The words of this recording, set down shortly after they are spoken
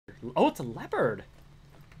Oh, it's a Leopard.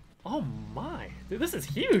 Oh my. Dude, this is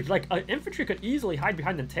huge. Like, infantry could easily hide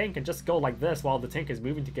behind the tank and just go like this while the tank is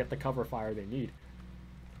moving to get the cover fire they need.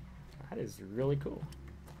 That is really cool.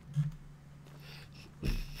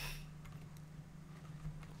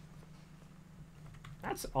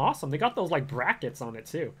 That's awesome. They got those, like, brackets on it,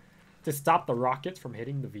 too, to stop the rockets from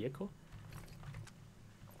hitting the vehicle.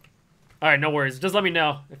 Alright, no worries. Just let me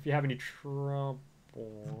know if you have any trouble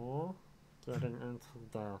getting into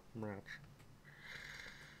the match.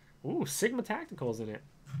 Ooh, Sigma Tactical's in it.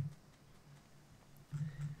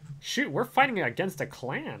 Shoot, we're fighting against a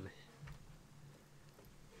clan.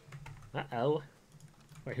 Uh-oh.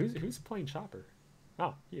 Wait, who's playing Chopper?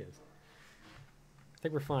 Oh, he is. I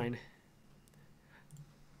think we're fine.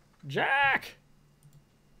 Jack!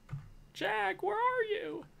 Jack, where are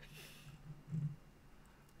you?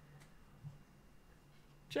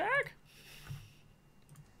 Jack?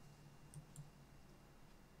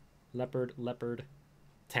 Leopard,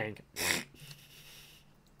 tank.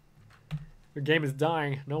 Your game is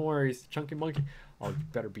dying. No worries. Chunky Monkey. Oh, you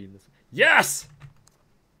better be in this. Yes!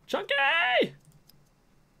 Chunky!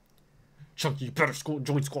 Chunky, you better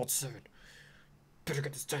join Squad 7. Better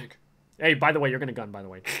get this tank. Hey, by the way, you're gonna gun, by the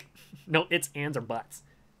way. No, it's ands or buts.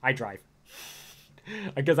 I drive.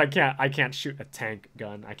 Because I can't shoot a tank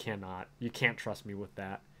gun. I cannot. You can't trust me with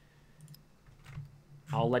that.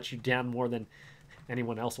 I'll let you down more than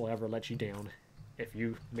anyone else will ever let you down if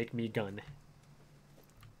you make me gun.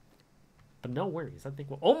 But no worries. I think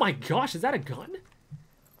we'll... Oh my gosh, is that a gun?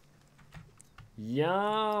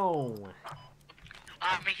 Yo.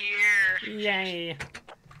 I'm here. Yay.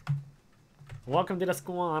 Welcome to the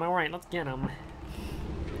squad. All right, let's get him.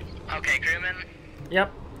 Okay, crewman.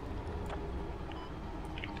 Yep.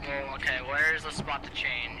 Oh, okay, where's the spot to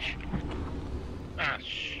change? I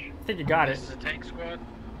think you got it. This is a tank squad?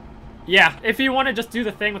 Yeah, if you want to just do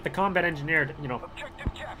the thing with the combat engineer, you know,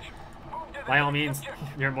 by all means,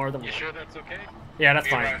 you're more than You welcome. sure that's okay? Yeah, that's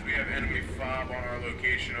fine. We have enemy fob on our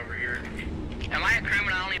location over here. Am I a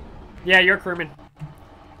crewman? I only... Yeah, you're a crewman.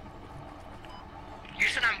 You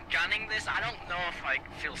said I'm gunning this? I don't know if I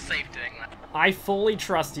feel safe doing that. I fully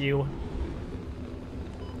trust you.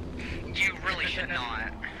 You really should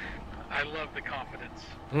not. I love the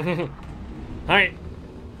confidence. Alright.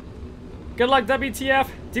 Good luck, WTF.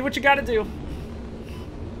 Do what you gotta do.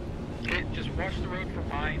 Okay, just watch the road for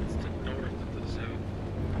mines to north of the zone.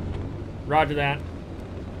 Roger that.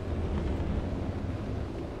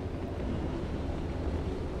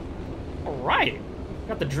 Alright.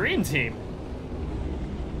 Got the dream team.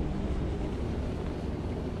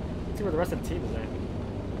 Let's see where the rest of the team is at.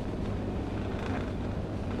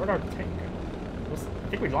 Where'd our tank go? I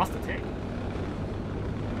think we lost the tank.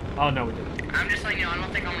 Oh, no, we didn't. I'm just letting you know, I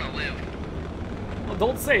don't think I'm gonna live. Well,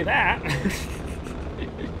 don't say that.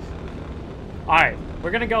 Alright,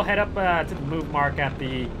 we're gonna go head up to the move mark at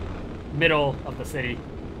the middle of the city.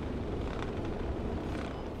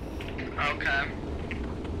 Okay.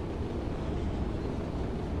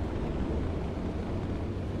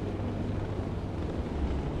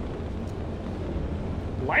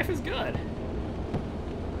 Life is good.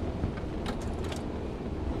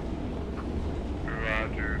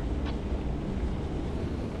 Roger.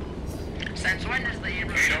 Since when does the Hey,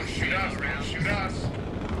 don't shoot us, don't shoot us.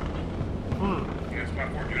 Yes, my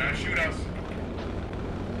board, do not shoot us.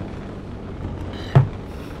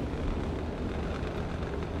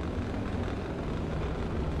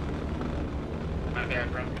 My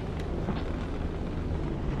bad, bro.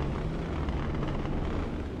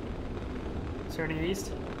 Turning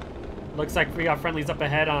east. Looks like we got friendlies up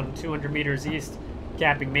ahead on 200 meters east,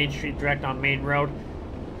 capping Main Street direct on Main Road.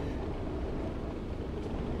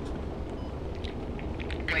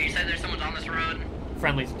 Wait, you said there's someone on this road?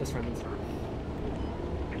 Friendlies, just friendlies.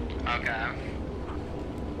 Okay.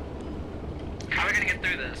 How are we gonna get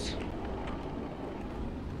through this?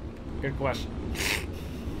 Good question.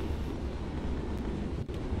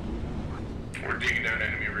 We're digging down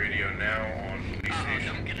enemy radio now on police Uh-oh,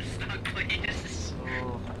 station. don't get us stuck, please.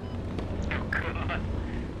 Oh. Oh, God.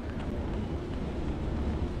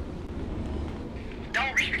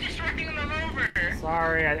 Don't, you're just running them over!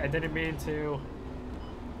 Sorry, I didn't mean to.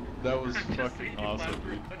 That was I'm just fucking seeing awesome.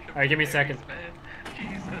 my Alright, give me a second. man.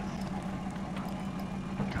 Jesus.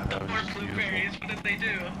 God, that was Poor just blueberries, beautiful. what did they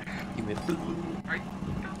do? He went boo. Are you...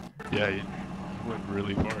 Yeah, he went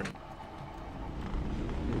really far.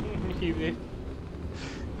 Easy.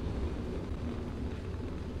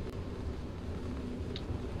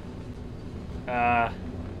 Uh-oh.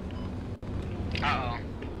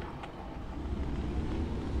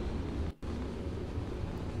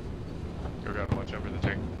 You gotta watch out for the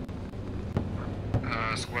tank.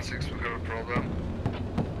 Squad 1-6, we have a problem.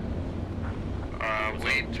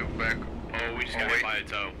 Wait, took back. Oh, we just got hit by a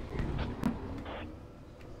tow.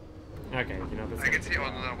 Okay, you know this. I can see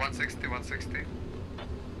on 160, 160.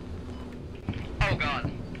 Oh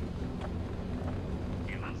god.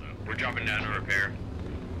 We're dropping down to repair.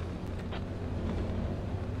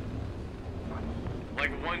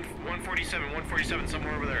 Like 147,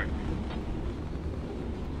 somewhere over there.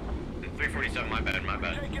 347, my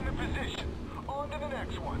bad. Taking the position. On to the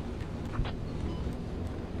next one.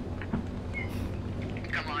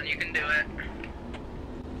 Come on, you can do it.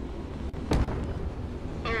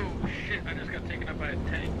 Oh shit, I just got taken up by a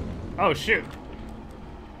tank. Oh shoot!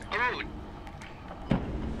 Ooh.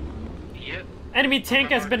 Yep. Enemy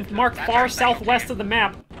tank has been marked That's far our second southwest team. of the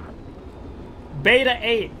map. Beta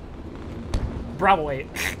 8. Bravo 8.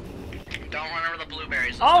 Don't run over the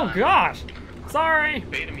blueberries. This Oh time. gosh! Sorry.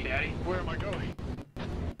 Beta me, daddy. Where am I going?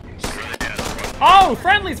 Really bad. Oh,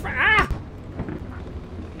 friendlies! Ah!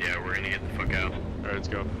 Yeah, we're gonna get the fuck out. Alright, let's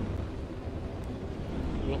go.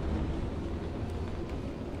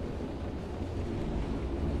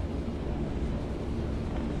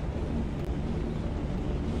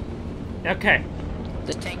 Okay,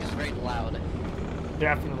 This tank is very loud.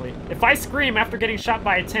 definitely. If I scream after getting shot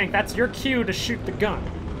by a tank, that's your cue to shoot the gun.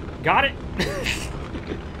 Got it? Yo,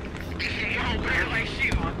 where do I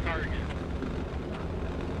shoot? On target.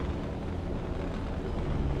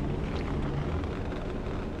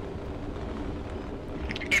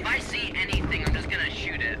 If I see anything, I'm just gonna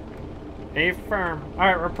shoot it. A firm.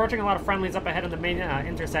 Alright, we're approaching a lot of friendlies up ahead in the main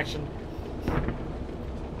intersection.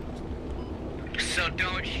 So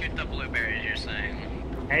don't shoot the blueberries, you're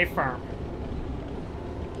saying. A firm.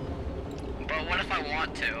 But what if I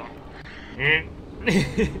want to? Eh.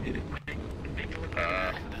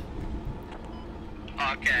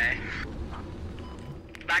 Okay.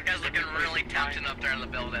 That guy's looking really tempting up there in the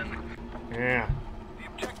building. Yeah, The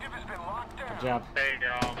objective has been locked down. good job. Hey,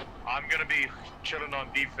 I'm gonna be chilling on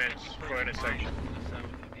defense for intersection. South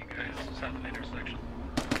of you guys, south of the intersection.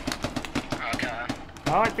 Okay.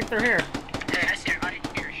 Oh, I think they're here. Hey, I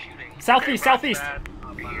hear shooting. Southeast, southeast.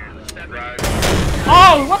 Right.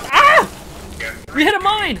 Oh, what? Ah! Yeah. We hit a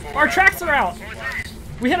mine! Our tracks are out!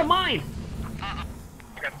 We hit a mine!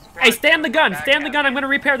 Hey, stand the gun! Stand the gun, I'm gonna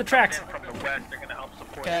repair the tracks. From the west, they're gonna help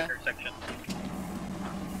support the intersection.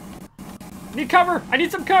 Need cover! I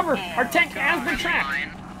need some cover! Our tank has been tracked!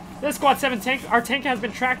 Mine. This Squad 7 tank, our tank has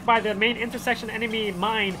been tracked by the main intersection enemy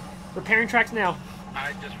mine. Repairing tracks now.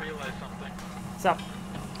 I just realized something. What's up?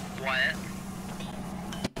 What?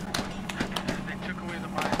 They took away the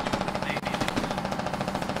mines from the Navy.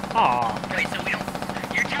 Aw, Wait, so we don't...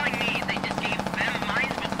 You're telling me they just gave them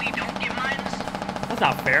mines, but we don't get mines? that's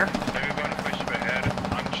not fair. Everybody push up ahead.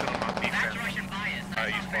 I'm chilling on That's defense. Russian bias.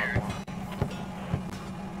 That's Use not fair.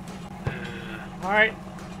 Alright.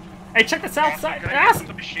 Hey, check the south side. The Ass!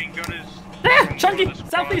 machine gun is. Ah, from Chunky! one of the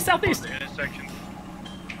Southeast, squads southeast! on The intersection.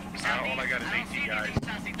 All I got is 18 guys.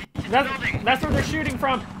 That's where they're shooting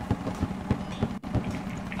from.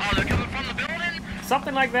 Oh, they're coming from the building?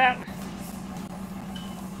 Something like that.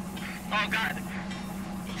 Oh, God.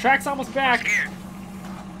 Track's almost back. Scared.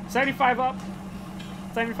 75 up.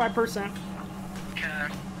 75%. Okay.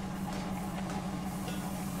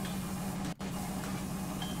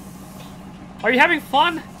 Are you having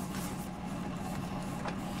fun?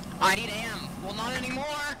 I need AM. Well, not anymore.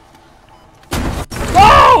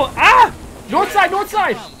 Oh! Ah! North side, north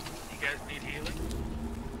side! You guys need healing?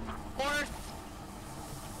 North.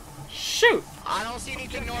 Shoot! I don't see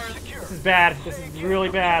anything north. This is bad. This is really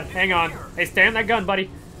bad. Hang on. Hey, stay on that gun,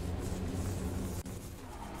 buddy.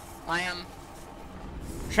 I am.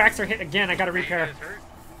 Tracks are hit again. I gotta repair. You guys hurt?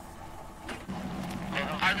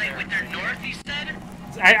 Are they with their north, you said?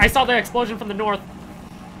 I saw the explosion from the north.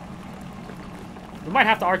 We might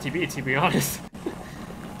have to RTB, to be honest.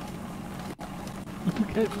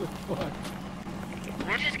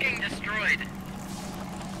 We're just getting destroyed.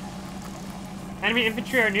 Enemy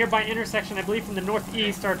infantry are nearby intersection. I believe from the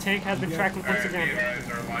northeast. Our tank has been tracked once Alright, again.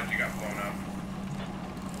 guys, our lines you got blown up.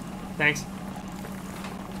 Thanks.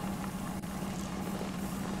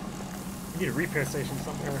 We need a repair station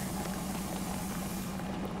somewhere.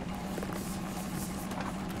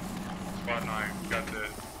 Squad 9, got the.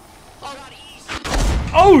 Oh, God, east.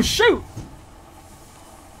 Oh, shoot!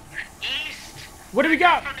 East. What do we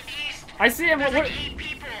got? From the east. I see him. There's What? like 8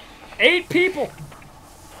 people. 8 people!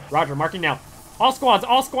 Roger, marking now. All squads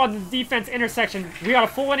in the defense intersection. We got a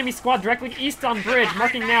full enemy squad directly east on bridge.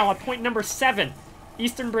 Marking now at point number 7.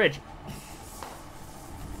 Eastern bridge.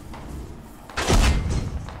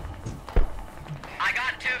 I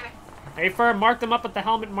got 2. A firm, mark them up at the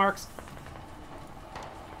helmet marks.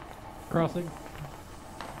 Crossing.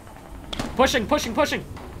 Pushing, pushing, pushing!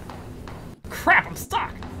 Crap, I'm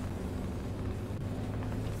stuck!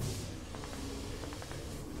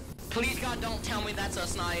 Please God, don't tell me that's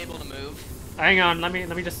us not able to move. Hang on, let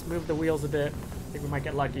me just move the wheels a bit. I think we might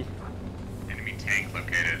get lucky. Enemy tank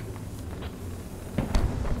located.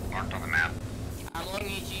 Marked on the map. I'm loading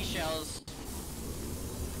EG shells.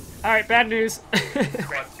 Alright, bad news.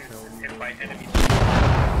 Squad 2 hit by enemy.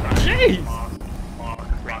 Jeez!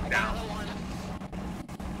 Rock down. Another one.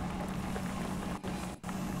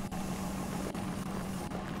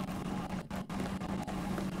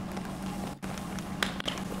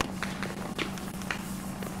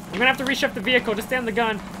 I'm gonna have to reshift the vehicle, just stay on the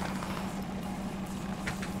gun.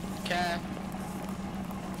 Okay.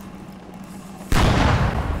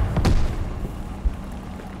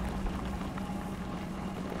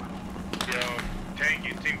 Yo, tank,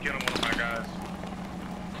 you team killing one of my guys.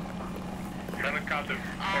 Helicopter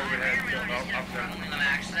overhead killed up there. In an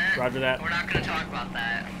accident. Roger that. We're not gonna talk about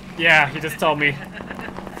that. Yeah, he just told me.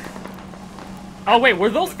 Oh wait,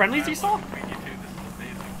 were those friendlies you saw? Me too, this is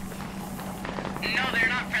amazing. No, they're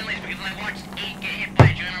not friendlies because I watched 8 get hit by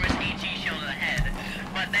a ginormous AT shell to the head.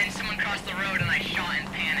 But then someone crossed the road and I shot in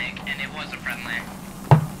panic and it wasn't friendly.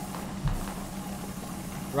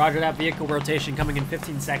 Roger that, vehicle rotation coming in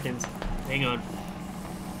 15 seconds. Hang on.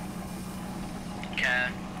 Okay.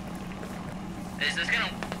 Is this gonna...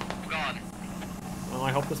 God. Well,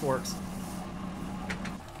 I hope this works.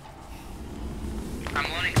 I'm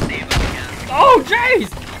loading save up again. Oh, jeez!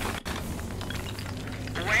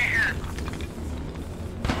 Where?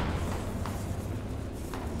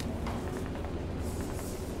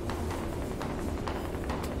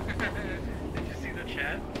 Did you see the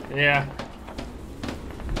chat? Yeah.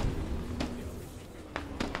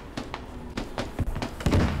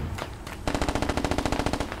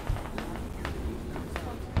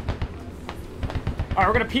 Alright,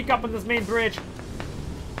 we're gonna peek up on this main bridge.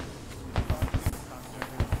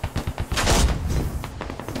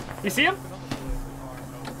 You see him?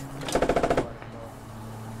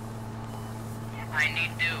 I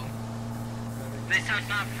need to. This sounds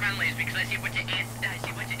not friendlies because I see a bunch of ants. I see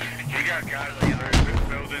a bunch of infantry. We got guys in the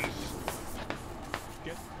buildings.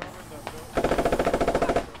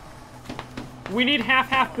 We need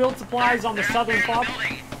half build supplies on the They're southern up there in fob. the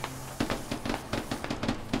building.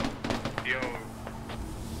 Yo,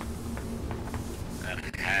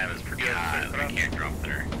 That tab is pretty high. We can't drop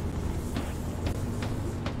there.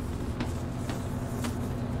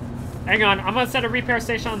 Hang on, I'm gonna set a repair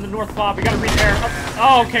station on the north fob. We gotta repair.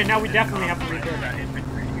 Oh, okay, now we definitely have to repair. that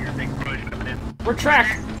infantry here, big push coming in. We're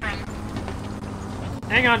tracked.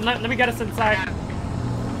 Hang on, let me get us inside.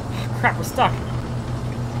 Crap, we're stuck.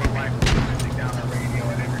 We're like pushing down the radio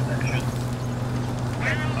at intersection.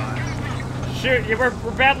 Shoot, yeah,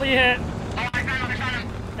 we're badly hit. Oh, I found him.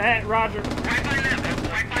 Hey, Roger. Right behind that.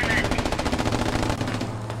 Right behind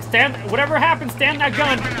that. Stand, whatever happens, stand that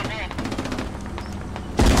gun. Right behind that wall.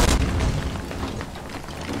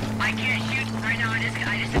 I can't shoot right now. I just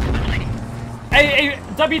hit the building. Hey,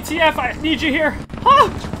 WTF, I need you here. Huh?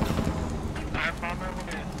 I found that one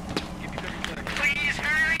in. Give me 30 seconds. Please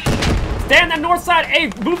hurry. Stay on that north side.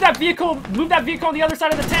 Hey, move that vehicle on the other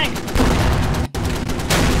side of the tank.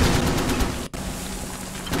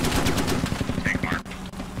 Tank mark.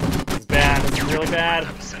 It's bad, it's really bad.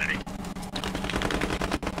 Vicinity.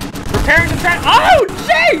 Repairing the track. Oh,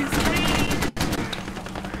 jeez!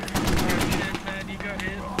 Man, you got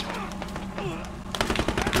hit.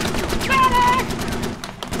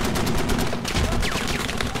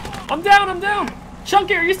 I'm down.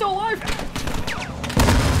 Chunky, are you still alive?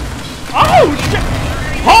 Oh, shit!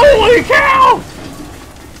 Holy cow!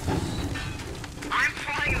 I'm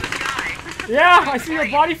flying in the sky. Yeah, I see your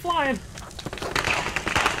body flying.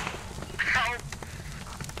 Help.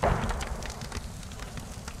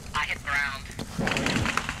 I hit ground.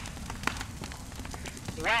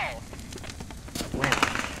 Well,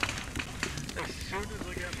 As soon as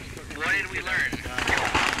I got this what did we learn?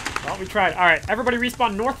 Well, we tried. All right, everybody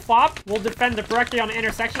respawn north fob. We'll defend directly on the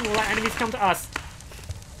intersection. We'll let enemies come to us.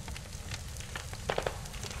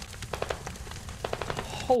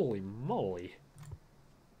 Holy moly.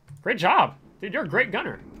 Great job. Dude, you're a great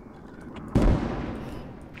gunner. No,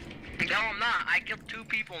 I'm not. I killed 2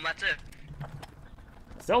 people and that's it.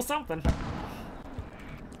 Still something.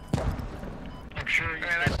 I'm sure you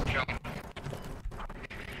Alright, let's jump.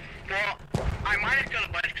 Well, I might have killed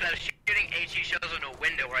a bunch because I was shooting HE shells in a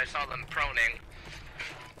window where I saw them proning.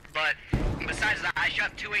 But besides that, I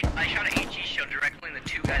shot an HE shell directly in the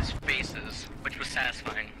 2 guys' faces, which was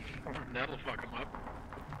satisfying. That'll fuck him up.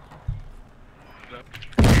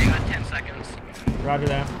 Okay, you got 10 seconds. Roger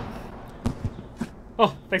that.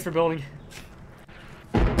 Oh, thanks for building.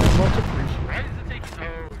 Much appreciated. Why does it take?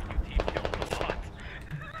 Oh, you team killed a lot.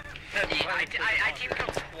 I team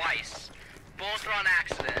killed twice. Both were on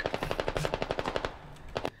accident.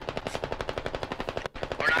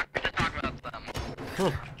 We're not going to talk about them.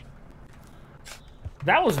 Huh.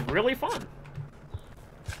 That was really fun.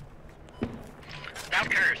 That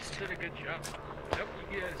cursed. Did a good job. Nope,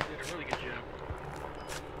 you guys did a really good job.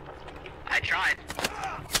 I tried.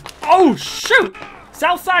 Oh, shoot!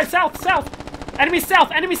 South side, south, south! Enemy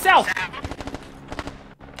south, enemy south!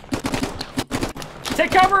 Take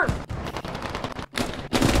cover!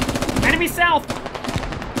 Enemy south!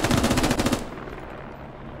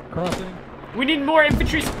 Crossing. We need more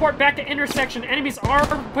infantry support back at intersection. Enemies are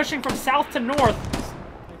pushing from south to north.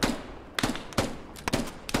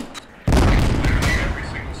 Every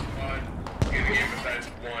single squad in the game besides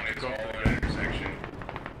one is all in an intersection.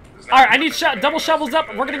 Alright, I need double shovels up.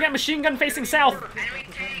 We're gonna get machine gun facing south. Enemy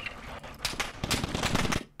tank.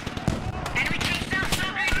 Enemy tank south,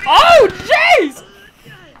 south. Oh, jeez!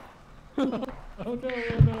 Oh no, oh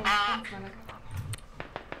no.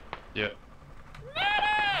 Yeah.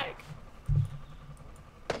 Medic!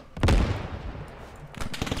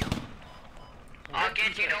 I'll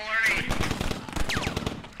get you, don't worry.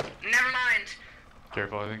 Never mind.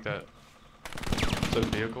 Careful, I think that. Is that a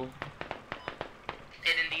vehicle?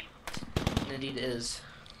 It indeed is.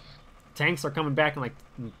 Tanks are coming back in like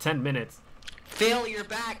 10 minutes. Phil, you're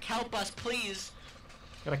back. Help us, please.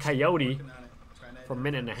 Got a coyote for a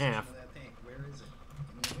minute and a half.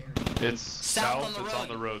 It's South south, on the it's road. on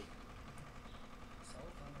the road.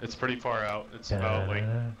 It's pretty far out. It's about like.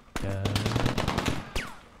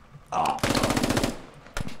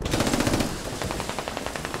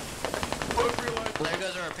 There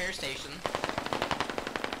goes our repair station.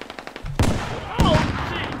 Oh,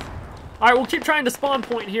 jeez! Alright, we'll keep trying to spawn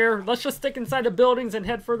point here. Let's just stick inside the buildings and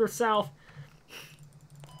head further south.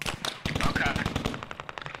 Okay.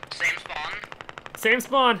 Same spawn. Same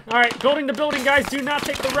spawn. Alright, building to building, guys. Do not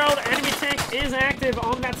take the road. Enemy tank is active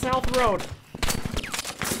on that south road.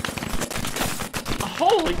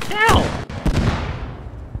 Holy cow!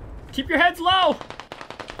 Keep your heads low!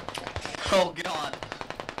 Oh god.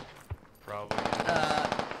 Probably.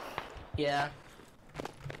 Yeah.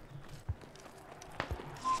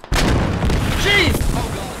 Jeez!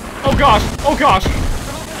 Oh gosh! Oh gosh!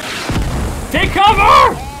 Take cover!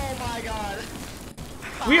 Oh my god.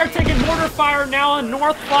 We are taking mortar fire now on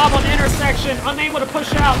North Fob on intersection, unable to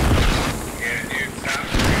push out. Yeah, dude, stop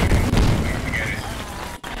screaming. Don't forget it.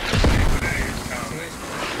 It's coming.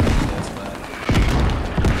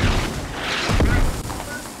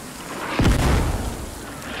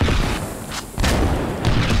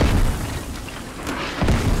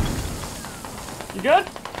 You good?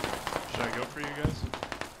 Should I go for you guys?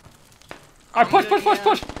 Alright, push, push, push,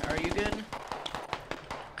 push! Are you good?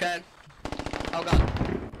 Okay. Oh god.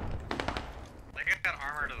 They got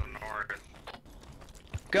armor to the north.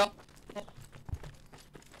 Go.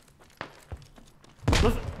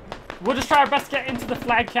 Listen, we'll just try our best to get into the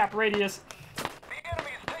flag cap radius. The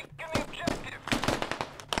enemy is taking the objective.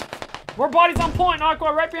 More bodies on point,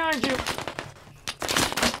 Aqua, right behind you.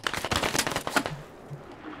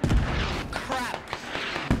 Crap.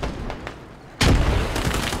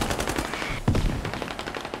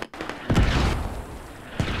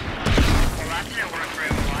 Well, that didn't work very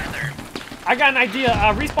well either. I got an idea.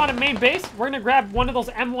 Respawn at main base. We're gonna grab one of those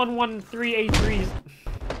M113A3s.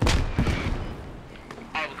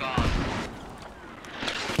 Oh god.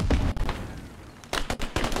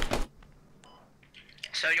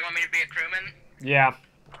 So you want me to be a crewman? Yeah.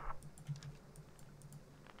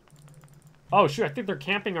 Oh shoot, I think they're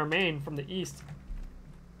camping our main from the east.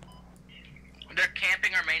 They're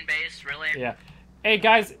camping our main base, really? Yeah. Hey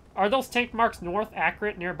guys, are those tank marks north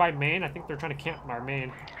accurate nearby main? I think they're trying to camp our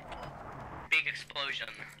main. Big explosion.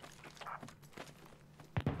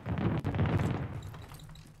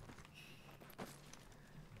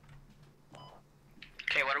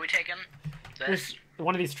 Okay, what are we taking? This? There's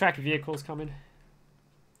one of these tracked vehicles coming.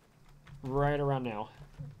 Right around now.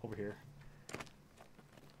 Over here.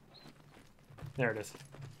 There it is.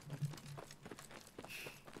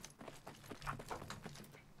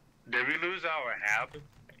 Did we lose our hab?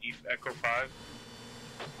 Echo 5?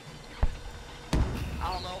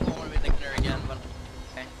 I don't know if I want to be thinking her again, but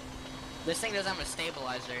okay. This thing doesn't have a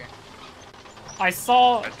stabilizer. I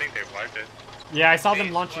saw... I think they wiped it. Yeah, I saw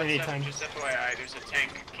them launch it anytime. Just FYI, there's a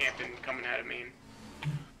tank camping coming out of Maine.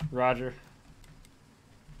 Roger.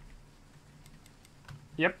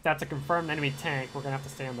 Yep, that's a confirmed enemy tank. We're gonna have to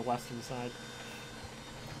stay on the western side.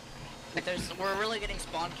 Like, we're really getting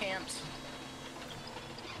spawn camps.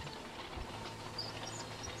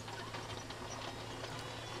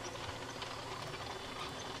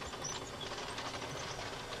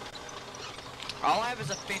 All I have is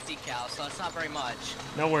a 50 cal, so it's not very much.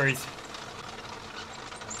 No worries.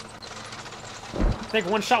 I think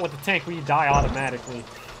one shot with the tank, we die automatically.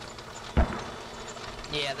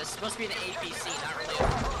 Yeah, this is supposed to be an APC, not really a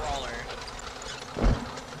crawler.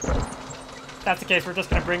 If that's the case, we're just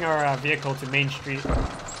gonna bring our vehicle to Main Street.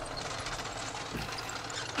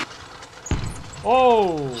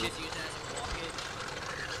 Oh! Just use it as a blockage.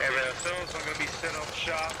 Hey, man, so I'm gonna be setting up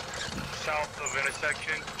shop south of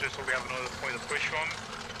intersection, just so we have another point to push from.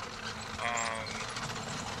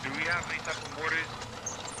 Do we have any type of mortars?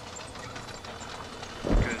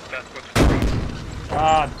 Because that's what's for us.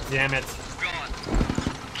 Ah, damn it. Going.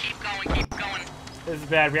 Keep going, keep going. This is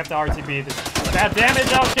bad. We have to RTB. This is bad damage.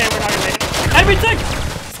 Okay, we're not gonna make it. Enemy tank!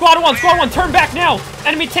 Squad 1, turn back now!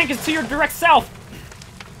 Enemy tank is to your direct south.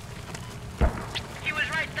 He was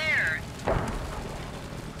right there.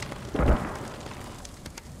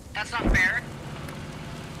 That's not fair.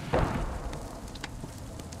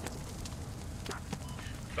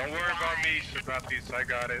 Don't worry about me, Sabathis, I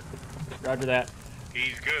got it. Roger that.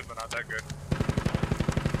 He's good, but not that good.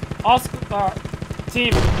 Also,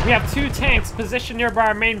 team, we have 2 tanks positioned nearby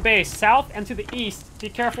our main base, south and to the east. Be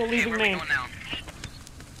careful leaving where are we main. going now?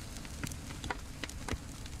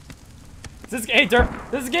 Hey, Dirk,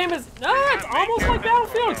 this game is it's almost like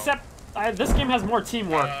Battlefield, except this game has more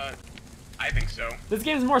teamwork. I think so. This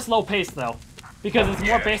game is more slow paced though, because it's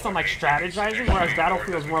more based on like strategizing, whereas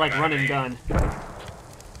Battlefield is more like run and gun.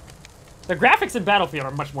 The graphics in Battlefield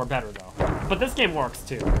are much more better though, but this game works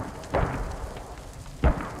too.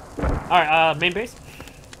 All right, main base.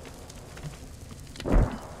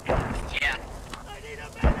 Yeah.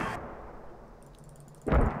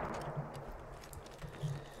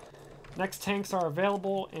 Next tanks are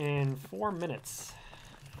available in 4 minutes.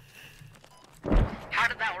 How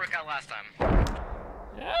did that work out last time?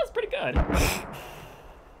 Yeah, it's pretty good.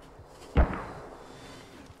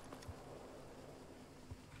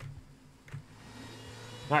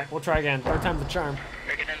 All right, we'll try again. 3rd time's the charm.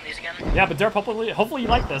 You're getting these again? Yeah, but Derp, hopefully you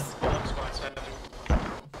like this.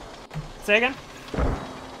 Say again?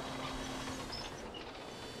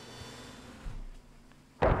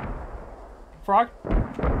 Frog?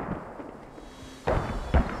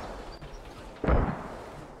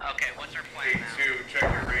 Okay, what's our plan now? Two, check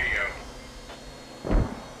your radio.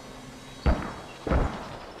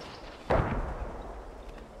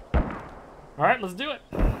 Alright, let's do it.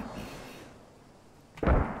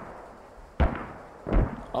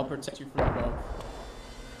 I'll protect you from above.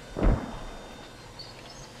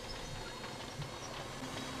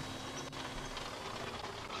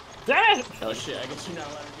 Damn it! Oh shit, I guess you're not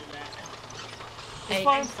allowed to do that. Hey,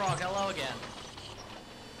 fine. Frog, hello again.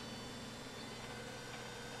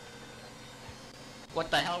 What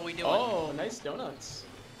the hell are we doing? Oh, nice donuts.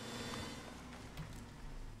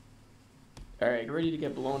 Alright, get ready to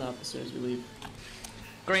get blown up as soon as we leave.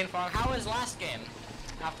 Green Frog, how was last game?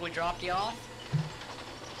 After we dropped you off?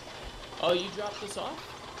 Oh, you dropped us off?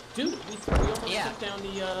 Dude, we almost Yeah. took down the,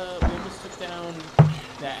 we almost took down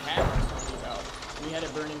that hat I was talking about. We had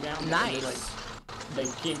it burning down. Nice. And they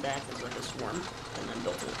came back as like a swarm and then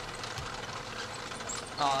built it.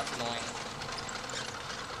 Oh, that's annoying.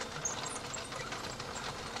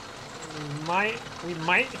 We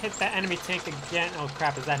might hit that enemy tank again. Oh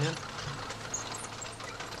crap, is that him?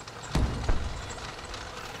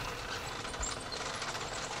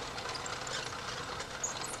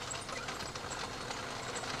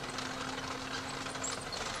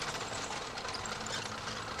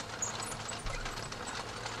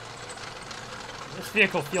 This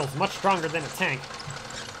vehicle feels much stronger than a tank.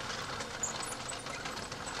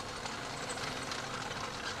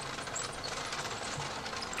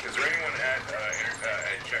 Is there anyone at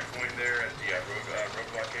checkpoint there at the road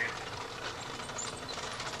blockade?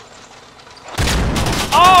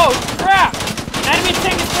 Oh, crap! Enemy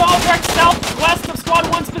tank is still direct southwest of Squad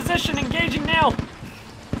 1's position, engaging now.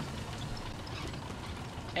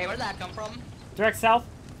 Hey, where'd that come from? Direct south.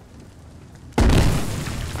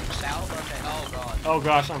 South? Okay. Oh, God. Oh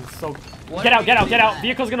gosh, I'm so... What Get are out, we get out, doing get out! that?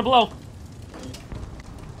 Vehicle's gonna blow.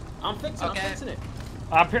 I'm fixing it.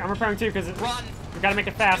 I'm repairing too, because Run! we gotta make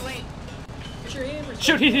it fast. Too late. Put your hammers.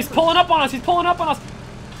 Shoot, he's pulling up on us, he's pulling up on us!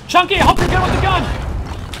 Chunky, I hope you're good with the gun!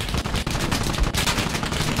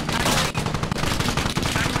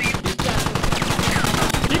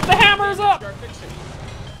 Keep the hammers up! Start fixing.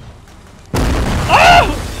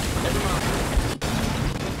 Oh!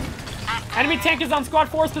 Enemy tank is on Squad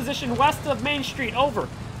 4's position west of Main Street, over.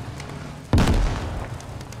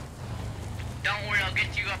 Don't worry, I'll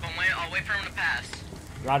get you up. I'll wait for him to pass.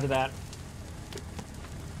 Roger that.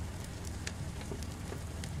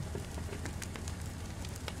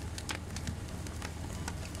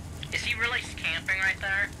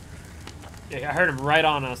 Yeah, I heard him right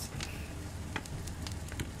on us.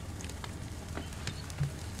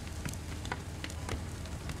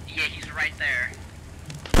 Yeah, he's right there.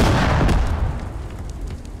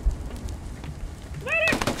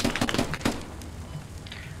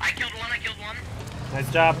 I killed one.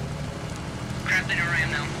 Nice job. Crap, they know where I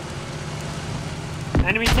am now.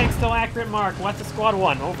 Enemy tank still accurate mark. What's the squad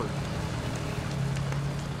 1? Over.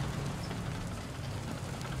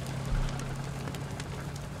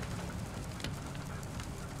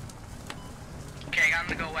 Okay, I got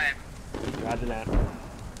him to go away. Roger that.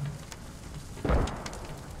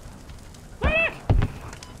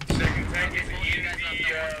 Second tank is in the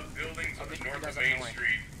buildings on the north of Main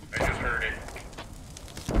Street. I just heard it.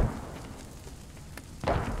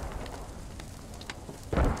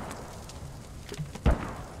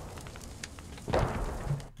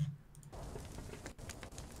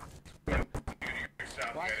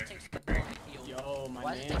 Why does it take so long to heal? Yo, my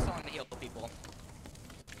Why does it man. take so long to heal people?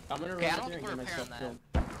 I'm gonna Okay, I run don't there and think get we're myself repairing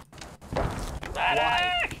killed.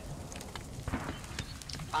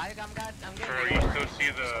 I'm getting Sure, you lower. still see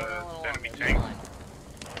Just hold on a the little enemy longer, tank? it's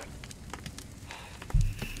fine.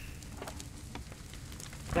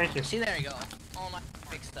 Thank you. See, there you go. All my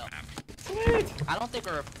fixed up. Sweet. I don't think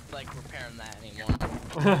we're, like, repairing that anymore.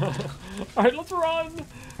 Alright, let's run.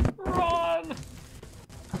 Run.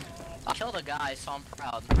 I killed a guy, so I'm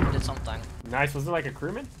proud. Did something. Nice. Was it like a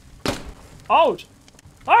crewman? Ouch.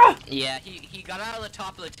 Ah! Yeah, he got out of the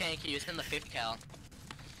top of the tank. He was in the 50 cal.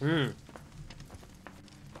 Hmm.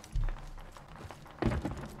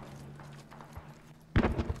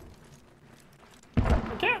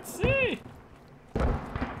 I can't see.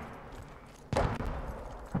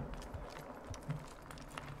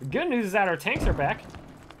 The good news is that our tanks are back.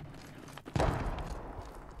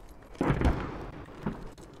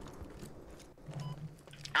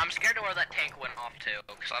 I'm scared to where that tank went off to,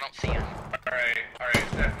 because I don't see him. Alright,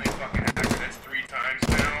 it's definitely fucking happened. That's 3 times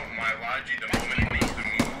now. My Logi, the moment it needs to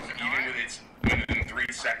move, even when it's within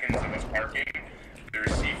 3 seconds of us parking, there's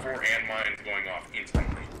C4 and mines going off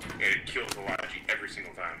instantly. And it kills the Logi every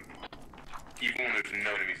single time. Even when there's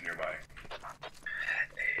no enemies nearby.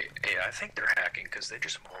 Hey, I think they're hacking because they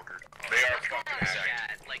just mortared. They are fucking hacking.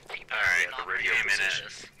 Yeah, like, people Alright, are not the radio very position.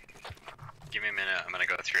 suspicious. Give me a minute, I'm gonna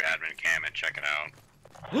go through admin cam and check it out.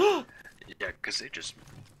 Yeah, because they just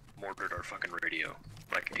mortared our fucking radio.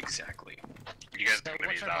 Like, exactly. You guys So are gonna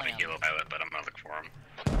be what's our about to plan? heal a pilot, but I'm gonna look for him.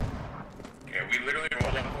 Yeah, we literally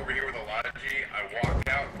rolled up over here with a Logi. I walked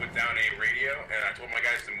out, put down a radio, and I told my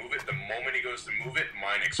guys to move it. The moment he goes to move it,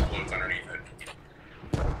 mine explodes underneath it.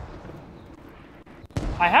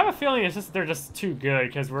 I have a feeling it's just they're just too good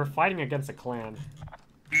because we're fighting against a clan.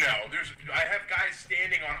 No, I have guys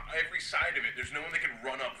standing on every side of it. There's no one that can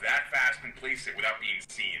run up that fast and place it without being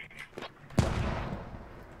seen.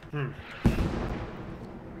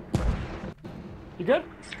 You good?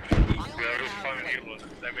 Yeah, just find me,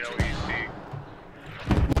 let me know what you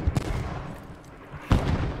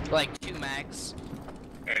see. Like 2 mags.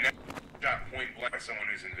 And now shot point blank by someone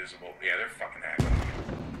who's invisible. Yeah, they're fucking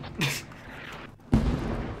hacking.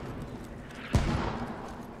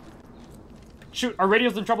 Shoot, our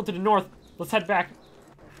radio's in trouble to the north. Let's head back.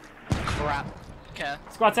 Crap. Okay.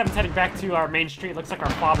 Squad 7's heading back to our main street. Looks like our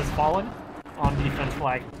fob has fallen on defense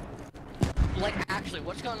flag. Like, actually,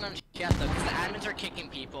 what's going on in chat, though? Because the admins are kicking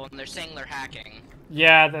people, and they're saying they're hacking.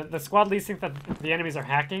 Yeah, the squad leads think that the enemies are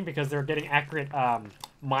hacking because they're getting accurate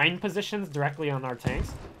mine positions directly on our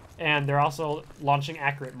tanks. And they're also launching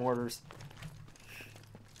accurate mortars.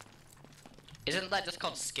 Isn't that just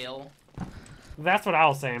called skill? That's what I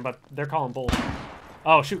was saying, but they're calling bull.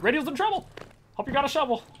 Oh, shoot, radio's in trouble! Hope you got a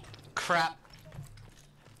shovel. Crap.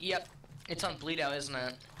 Yep. It's on bleed out, isn't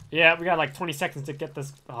it? Yeah, we got like 20 seconds to get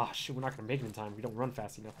this. Oh, shoot, we're not going to make it in time. We don't run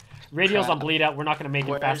fast enough. Radio's Crap. on bleed out. We're not going to make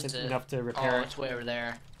Where it fast is it? enough to repair Oh, it. it's way over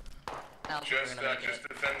there. I don't think we're gonna make Just it.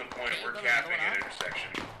 defend the point. We're Go capping out. at intersection.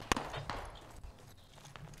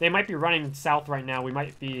 They might be running south right now. We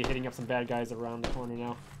might be hitting up some bad guys around the corner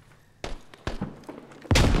now.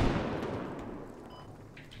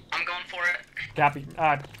 I'm going for it. Copy.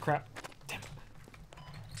 Crap. Damn it.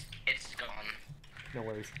 It's gone. No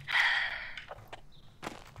worries.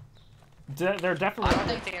 They're I definitely... don't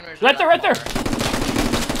think the enemies are Right there, right that there! far.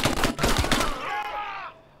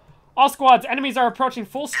 All squads, enemies are approaching.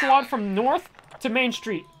 Full squad from north to Main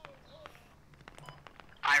Street.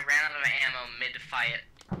 I ran out of ammo mid-fight.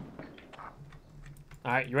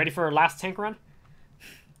 Alright, you ready for our last tank run?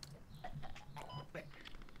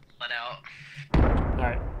 Let out.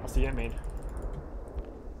 Alright, I'll see you at Main.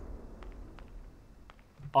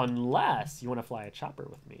 Unless you want to fly a chopper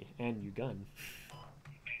with me and you gun.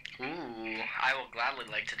 Ooh, I will gladly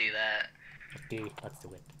like to do that. Okay, let's do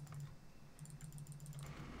it.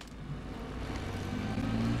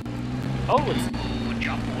 Oh,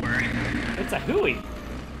 it's a hooey.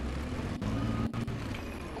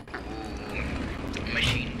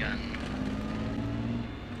 Machine gun.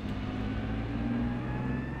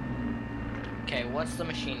 Okay, what's the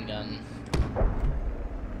machine gun?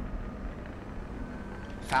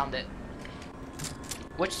 Found it.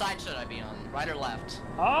 Which side should I be on? Right or left?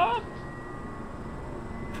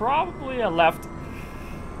 Probably a left.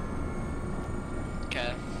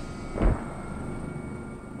 Okay.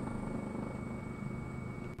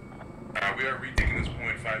 We are retaking this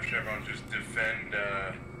point 5 Chevron. Just defend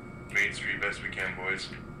Main Street best we can, boys.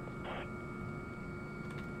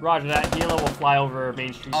 Roger that. Helo will fly over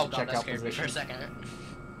Main Street Oh to god, check that out scared me for position. a second.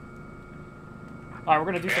 Alright, we're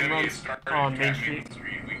gonna do some Enemy runs is starting on to Main attack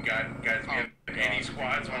Street. We got guys. We have 80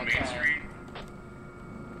 squads on Main Street.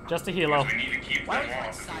 Just a helo. Because we need to keep Why them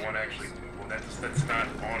was that off if we want to actually. sideways? Well, that's not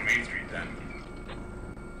on Main Street then.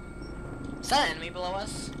 Is that an enemy below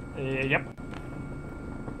us? Yep.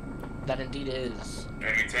 That indeed is.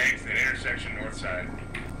 Enemy tanks at intersection north side.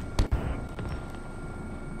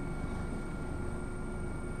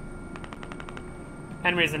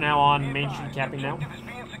 Enemies are now on Main Street capping now. Objective is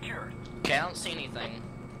being secured. Okay, I don't see anything.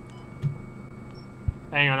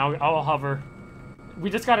 Hang on, I'll hover. We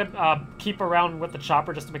just gotta keep around with the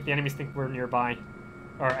chopper just to make the enemies think we're nearby.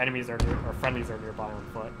 Or enemies are near, or friendlies are nearby on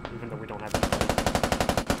foot, even though we don't have any.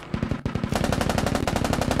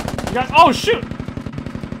 You guys, oh shoot!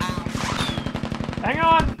 Ow. Hang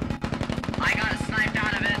on! I got sniped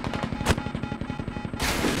out of it.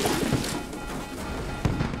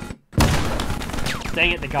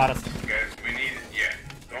 Dang it, they got us. Guys, we need. Yeah,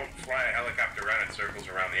 don't fly a helicopter around in circles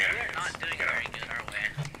around the enemy. We're not doing Get out. very good, are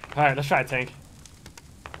we? Alright, let's try a tank.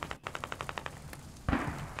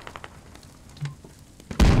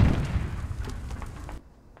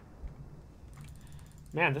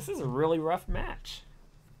 Man, this is a really rough match.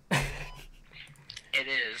 It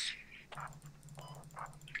is.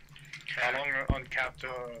 How long on cap to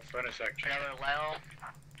intersection? Trailer low.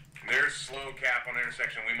 There's slow cap on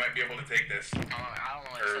intersection. We might be able to take this. I don't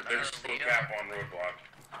know what Or it's there's slow cap on roadblock.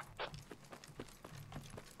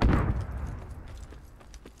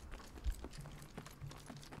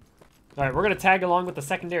 Alright, we're gonna tag along with the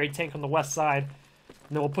secondary tank on the west side, and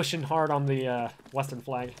then we'll push in hard on the western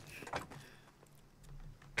flag.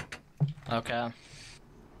 Okay.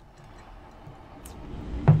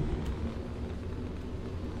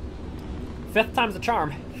 Fifth time's the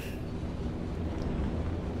charm.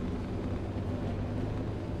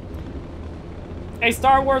 Hey,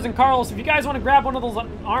 Star Wars and Carlos, if you guys want to grab one of those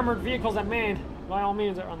armored vehicles at Maine, by all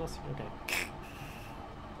means, on this. Okay.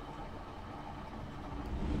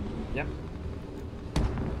 Yep.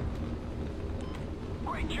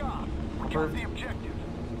 Great job. We got Perfect. the objective.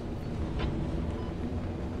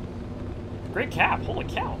 Great cap. Holy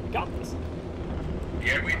cow. We got this.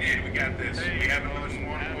 Yeah, we did. We got this. We have another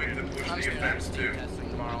one way to push I'm the just gonna have offense Steve too. testing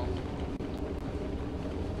tomorrow.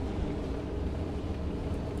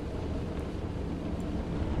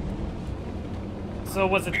 So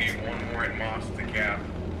was it? We need one more at Moss to cap.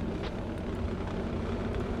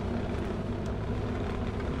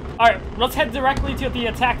 Alright, let's head directly to the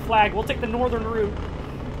attack flag. We'll take the northern route.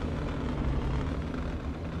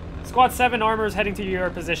 Squad 7 armor is heading to your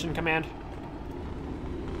position, command.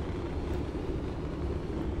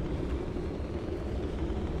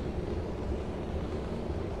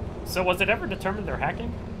 So was it ever determined they're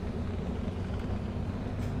hacking?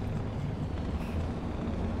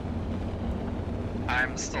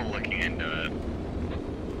 I'm still looking into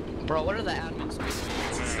it. Bro, what are the admins doing?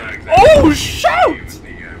 It's not exactly Oh, shoot!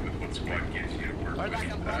 with what squad gives you to work Where'd that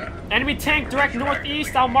come from? Enemy tank direct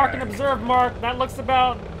northeast. I'll mark an observe mark. That looks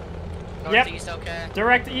about Northeast, okay.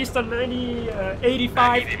 direct east on 90, I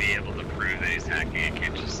 85. need to be able to prove that he's hacking. I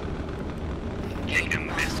can't just kick him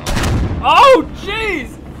miss on. Oh,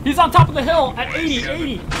 jeez! He's on top of the hill at 80,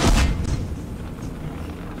 80.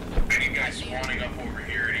 Any guys spawning up over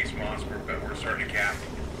here at East Moss, we're starting to cap.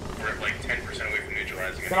 We're at like 10% away from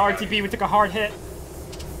neutralizing. Got RTB, we took a hard hit.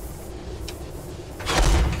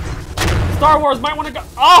 Star Wars might want to go.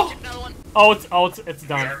 Oh! Another one. It's We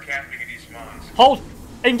done. are capping at East Moss. Hold!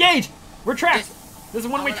 Engage! We're tracked! This is a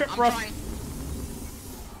one-way I'm trip gonna- for I'm us. trying.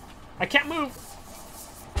 I can't move.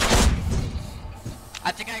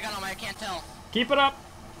 I think I got him, I can't tell. Keep it up.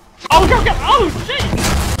 Oh, go, go! Oh, shit!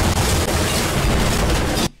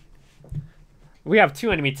 We have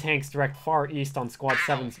 2 enemy tanks direct far east on Squad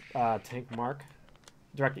 7's tank mark.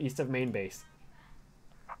 Direct east of main base.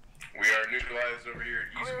 We are neutralized over here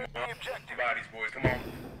at East Moss. Bodies, boys, come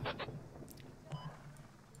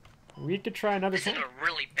on. We could try another This is time. a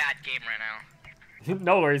really bad game right now.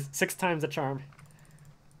 No worries. 6 times the charm.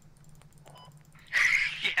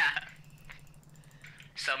 Yeah.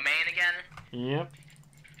 So main again? Yep.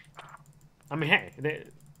 I mean, hey,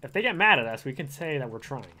 if they get mad at us, we can say that we're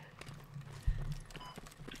trying.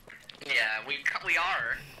 Yeah, we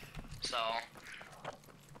are. So.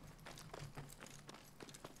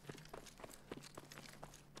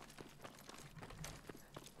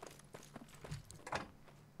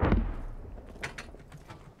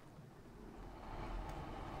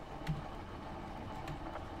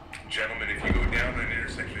 Gentlemen, if you go down an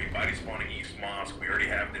intersection, you body spawning East Mosque, we already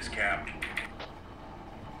have this capped.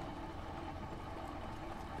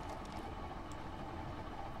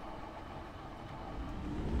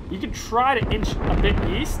 You can try to inch a bit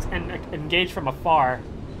east and engage from afar.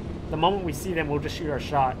 The moment we see them, we'll just shoot our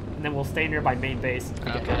shot, and then we'll stay nearby main base.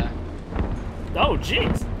 Okay. Oh,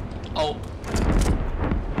 jeez. Oh.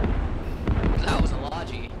 That was a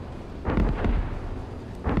logi.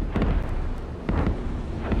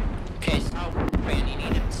 Okay, so man, you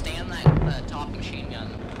need to stay on that top machine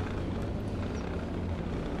gun.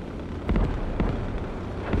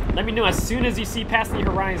 Let me know as soon as you see past the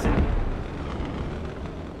horizon.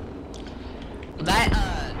 That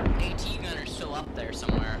AT gunner's still up there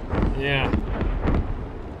somewhere. Yeah.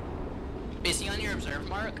 Is he on your observe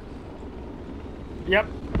mark? Yep.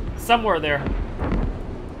 Somewhere there.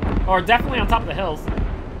 Or definitely on top of the hills.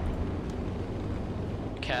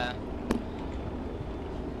 Okay.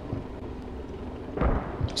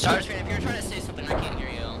 Star Wars fan, if you're trying to say something, I can't hear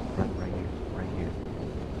you. Right here.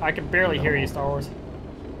 I can barely hear you, Star Wars.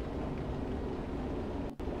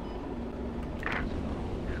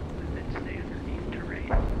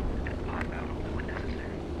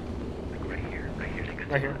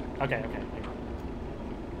 Right here. Okay, okay.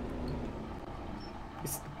 You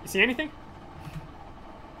see anything?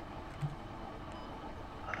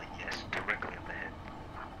 Yes, directly up ahead.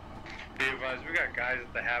 Be advised, we got guys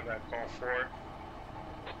at the hab at call 4.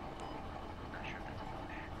 Not sure if that's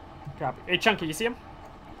okay. Copy. Hey, Chunky, you see him?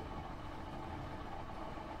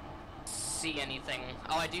 See anything?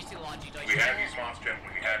 Oh, I do see Logi. We have East Mosque,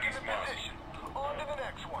 gentlemen. We have East Mosque. On to the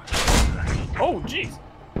next one. Oh, jeez.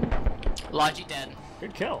 Logi dead.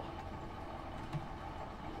 Good kill.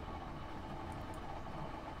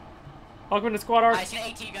 Welcome to Squad Arc. I see an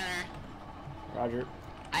AT gunner. Roger.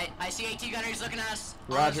 I see AT gunner. He's looking at us.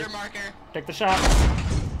 Roger. On marker. Take the shot.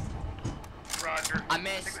 Roger. I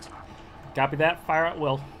missed. Copy that. Fire at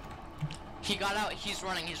will. He got out. He's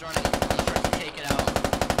running. He's running. I'm trying to take it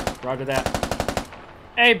out. Roger that.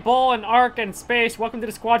 Hey, Bull and Arc and Space, welcome to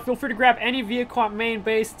the squad. Feel free to grab any vehicle at main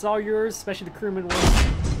base. It's all yours, especially the crewman one.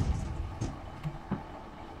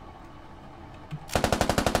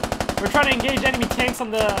 We're trying to engage enemy tanks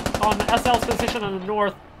on the SL's position on the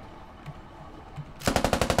north.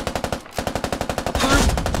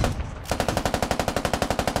 Approved.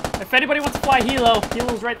 If anybody wants to fly Hilo,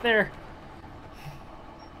 Hilo's right there.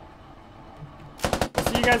 We'll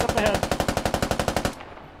see you guys up ahead.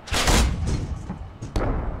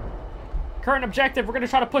 Current objective, we're going to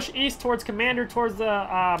try to push east towards Commander, towards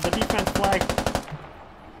the defense flag.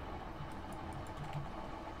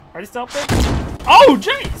 Are they still up there? Oh,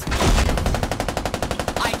 jeez!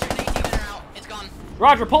 I turned AT gunner out. It's gone.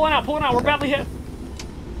 Roger, pulling out, We're badly hit.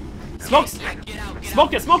 Smoke! Yeah, get out,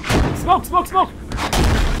 Smoke it, smoke! Smoke!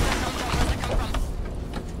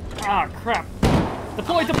 Ah, crap.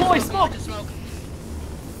 Deploy, smoke!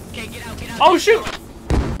 Okay, get out. Oh, shoot!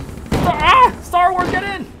 Star Wars, get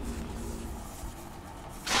in!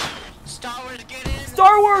 Star Wars, get in!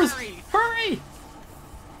 Star Wars! Hurry!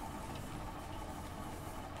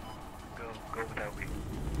 Go without me.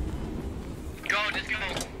 Go, just go.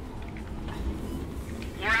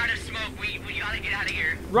 We're out of smoke. We gotta get out of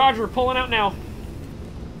here. Roger, pulling out now.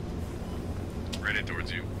 Right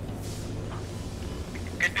towards you.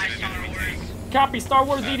 Goodbye, Star Wars. Copy, Star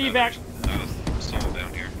Wars ED evac. Stall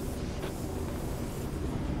down here.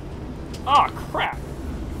 Ah, crap.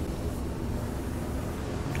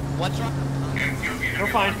 What's wrong? We're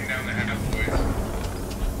fine. Down the half, boys.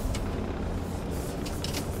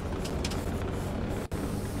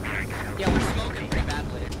 Yeah, we're smoking pretty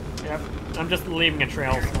badly. Yep, I'm just leaving a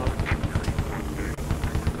trail of smoke.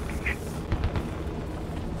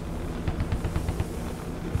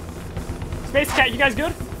 Space Cat, you guys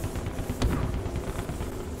good?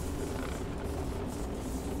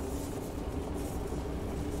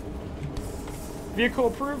 Vehicle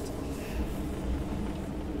approved.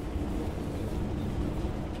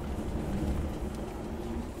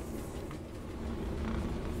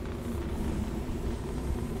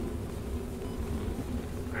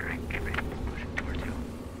 Alright, get ready. Pushing towards you.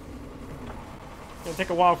 It'll take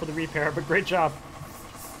a while for the repair, but great job.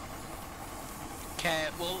 Okay,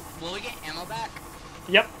 will we get ammo back?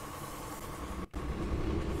 Yep.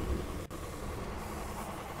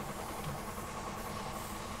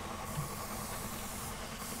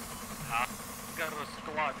 Got a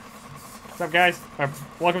squad. What's up, guys?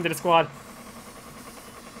 Welcome to the squad.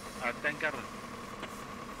 Thank God.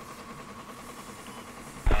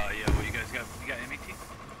 Yeah, well, you guys got MET?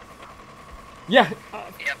 Yeah.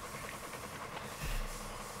 Yep.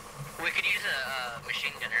 We could use a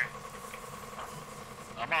machine gunner.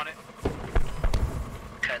 I'm on it.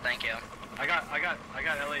 Okay, thank you. I got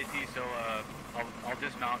LAT, so I'll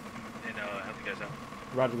dismount and help you guys out.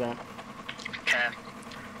 Roger that. Okay.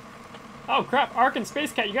 Oh crap! Ark and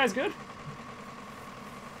Space Cat, you guys good?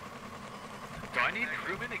 Do I need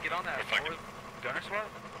crewmen to get on that forward gunner swap?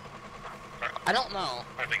 I don't know.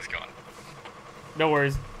 Our thing's gone. No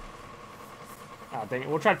worries. Ah, dang it.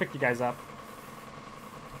 We'll try to pick you guys up.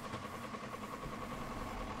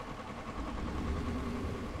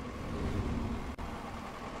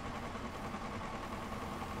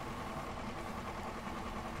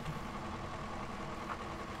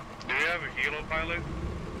 Do you have a helo pilot?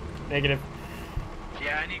 Negative.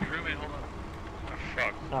 Yeah, I need crewmen. Hold on. Oh,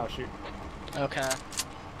 fuck. Oh shoot. Okay.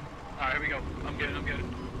 Alright, here we go. I'm good.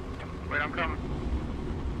 Wait, I'm coming.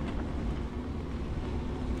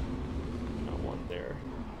 Got one there.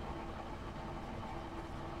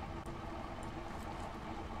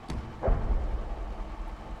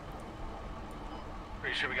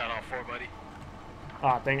 Pretty sure we got all four, buddy.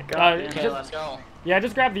 Ah, dang it. Okay, let's go. Yeah,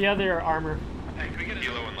 just grab the other armor. Hey, can we get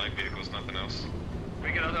Helo and light vehicles, nothing else. Can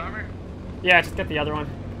we get other armor? Yeah, just get the other one.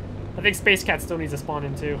 I think Space Cat still needs to spawn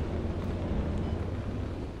in too.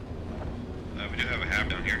 We do have a hab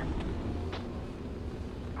down here.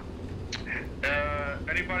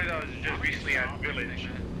 Anybody that was just recently at Village,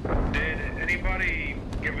 did anybody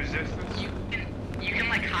get resistance? You can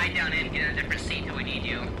like hide down in and get in a different seat till we need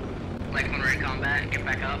you. Like when we're in combat and get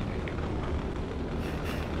back up.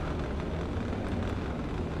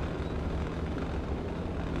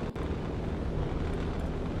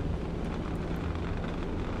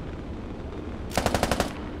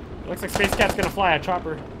 Looks like Space Cat's gonna fly a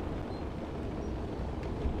chopper.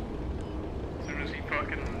 As soon as he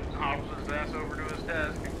fucking hops his ass over to his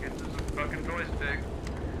desk and gets his fucking joystick.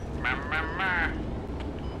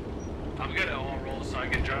 I'm good at all rolls, so I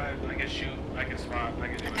can drive, I can shoot, I can spot, I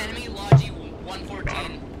can do everything. Enemy Logi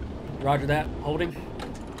 114. Roger that. Holding.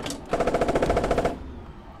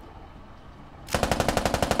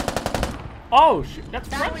 Oh shoot! That's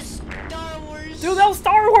That right. was Star Wars. Dude, that was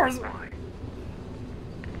Star Wars.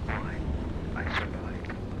 I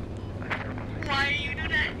survived. Why are you doing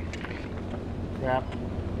that? Crap.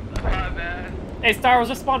 My bad. Hey, Star Wars,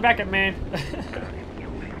 just spawn back at main.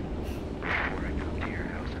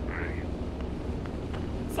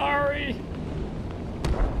 Sorry.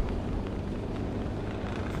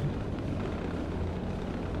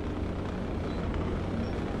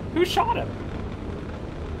 Who shot him?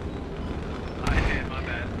 I did, my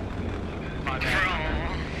bad. My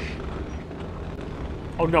bad.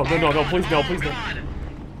 Oh no, please no, please no. God.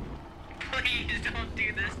 Please don't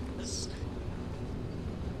do this.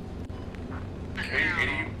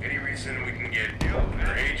 Any reason we can get,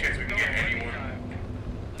 or any chance we can get anyone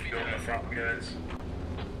building the front guns?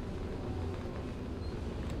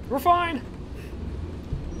 We're fine.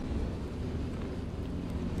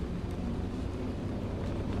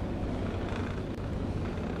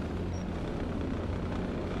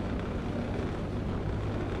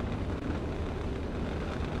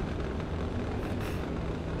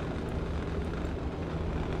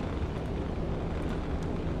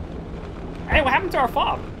 Hey, what happened to our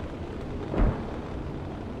fob?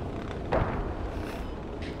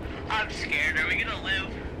 I'm scared. Are we gonna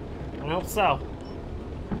live? I hope so.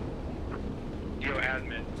 Yo,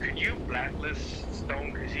 admin, could you blacklist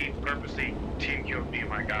Stone because he purposely team killed me and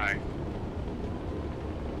my guy?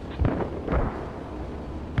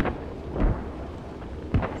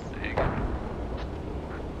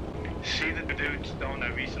 See the dude Stone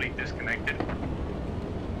that recently disconnected?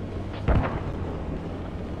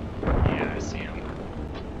 Yeah, I see him.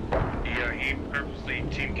 Yeah, he purposely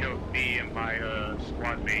team killed me and my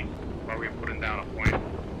squad mate while we were putting down a point.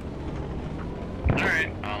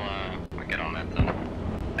 Alright, I'll get on it then.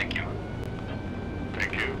 Thank you.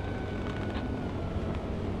 Thank you.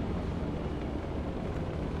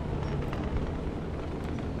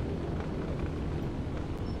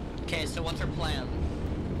 Okay, so what's our plan?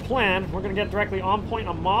 Plan, we're gonna get directly on point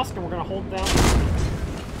on Mosque and we're gonna hold down.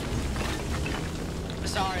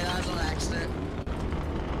 Sorry, that was an accident.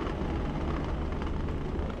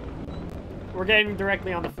 We're getting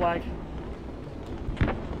directly on the flag.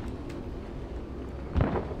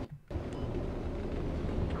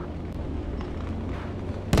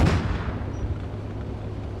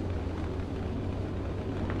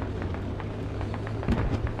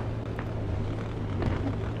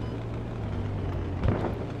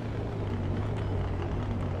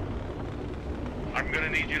 I'm gonna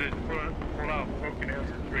need you to pull out broken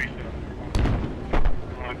infiltration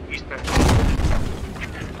on eastern.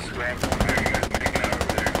 Scrap, how are you guys making out over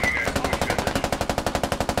there? You guys push village?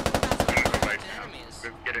 I'm gonna go right now.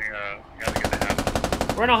 We're getting, gotta get the habit.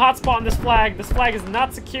 We're in a hotspot on this flag. This flag is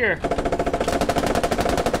not secure.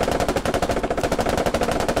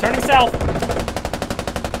 Turning south.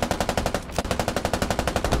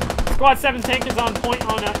 Squad 7 tank is on point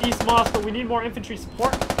on East Moss, but we need more infantry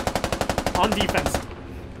support on defense.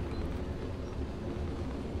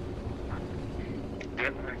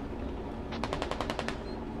 Yep.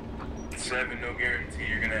 7, no guarantee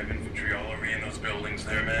you're gonna have infantry all over you in those buildings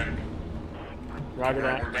there, man. Roger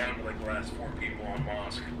that. We're down to like the last 4 people on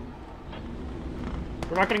mosque.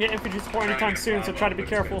 We're not going to get infantry support anytime soon, so try to be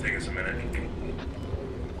careful. It's gonna take us a minute.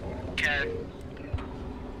 Okay.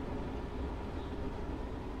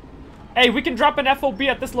 Hey, we can drop an FOB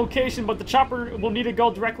at this location, but the chopper will need to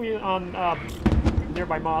go directly on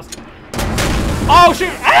nearby mosque. Oh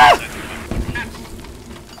shoot! Ah!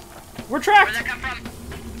 We're tracked. Where'd that come from?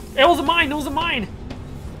 It was a mine. It was a mine.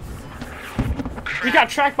 We got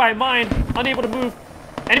tracked by a mine. Unable to move.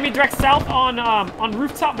 Enemy direct south on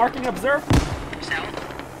rooftop. Marking observe.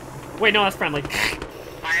 South? Wait, no, that's friendly.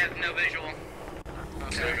 I have no visual.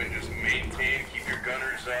 7, just maintain, keep your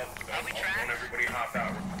gunners up. Are we tracked? Don't everybody hop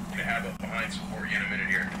out. We're gonna have up behind support you in a minute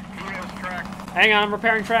here. Bruno's track. Hang on, I'm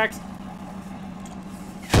repairing tracks.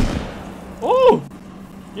 Ooh!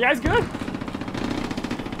 You guys good?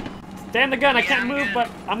 Stand the gun, I can't move, but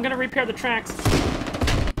I'm gonna repair the tracks.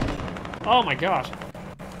 Oh my gosh.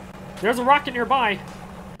 There's a rocket nearby.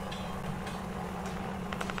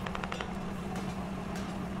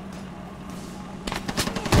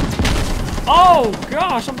 Oh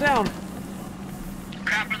gosh, I'm down.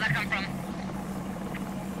 Crap, where'd that come from?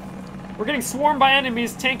 We're getting swarmed by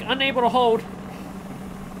enemies, tank unable to hold.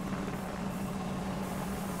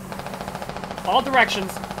 All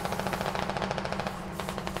directions.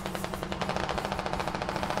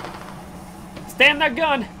 Stand that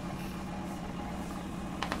gun.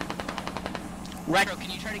 Retro, can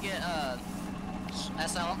you try to get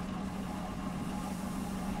SL?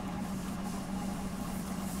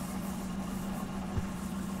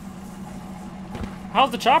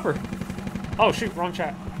 How's the chopper? Oh shoot, wrong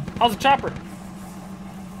chat. How's the chopper?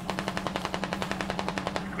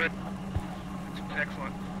 Good.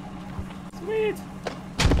 Excellent. Sweet.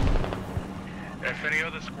 If any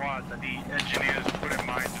other squads, I need engineers putting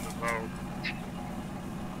mines in the road.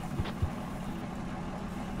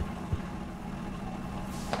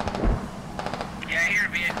 Yeah, I hear a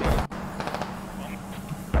vehicle.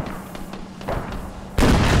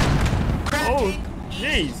 Oh,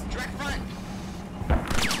 jeez. Direct front.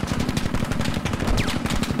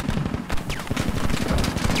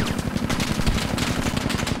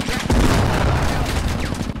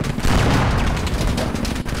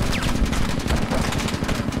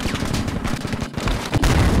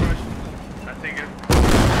 I think it.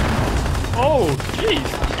 Oh, jeez.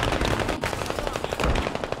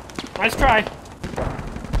 Nice try.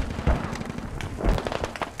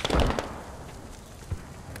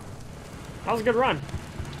 That was a good run.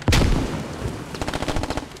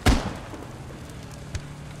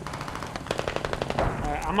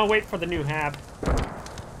 Alright, I'm gonna wait for the new hab.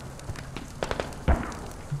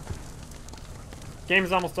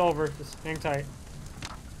 Game's almost over. Just hang tight.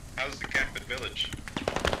 How's the camp at village?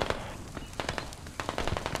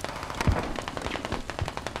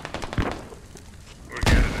 We're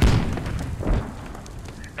getting it.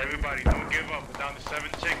 Everybody, don't give up. We're down to 7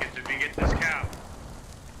 tickets. If we get this cap,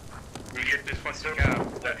 we get this fucking cap.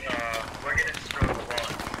 That we're getting destroyed the ball.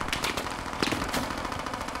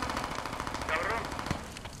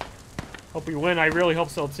 Hope we win. I really hope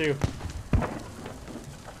so too.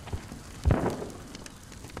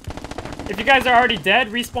 If you guys are already dead,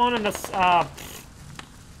 respawn in this.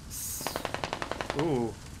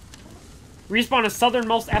 Ooh. Respawn is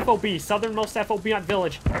southernmost FOB. Southernmost FOB at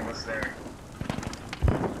village. Almost there.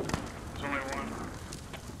 There's only one.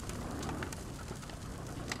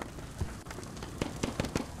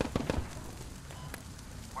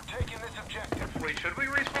 We're taking this objective. Wait, should we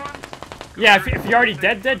respawn? Yeah, if you're already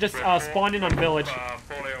dead, just spawn in on village.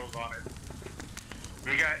 Folios on it.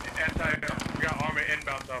 We got armor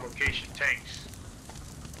inbound to our location tanks.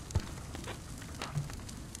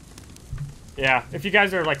 Yeah, if you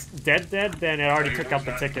guys are like dead, then it already took out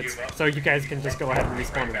the tickets. So you guys can just go ahead and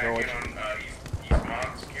respawn in village. East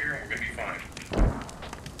Mox here, and we're gonna be fine.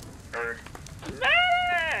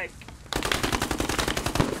 Medic!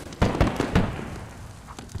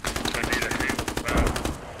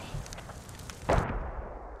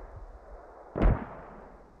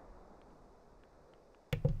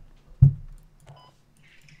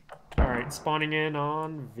 Alright, spawning in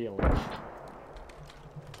on village.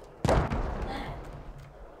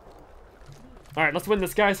 Alright, let's win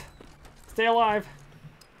this, guys. Stay alive.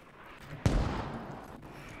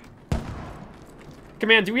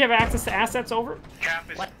 Command, do we have access to assets over? Cap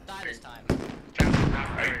is what side is time?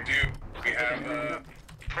 I do. We have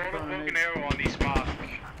Throw the book and arrow on these spots.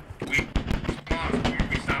 we stopped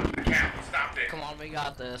the cap. We stopped it. Come on, we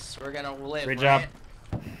got this. We're gonna live. Great job.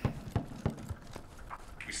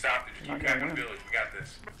 We stopped it. Just keep cap on village. We got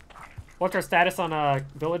this. What's our status on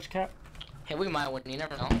village cap? Hey, we might win. You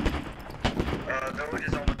never know. Village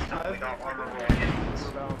is almost done. We got armor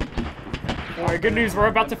roll. Alright, good news. We're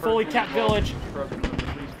about to fully cap village.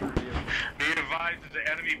 Be advised there's an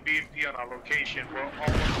enemy BMP on our location. We're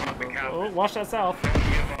almost on the cap. Oh, watch that south. Don't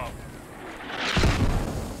give up.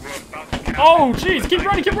 We're about to cap. Oh, jeez. Keep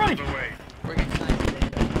running, keep running. We're getting sniped.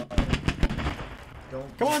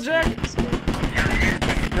 Come on, Jack.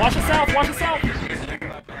 Watch the south, watch the south.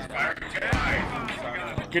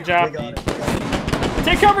 Good job.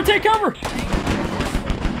 Take cover, take cover.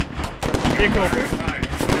 Vehicle.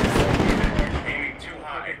 Aiming too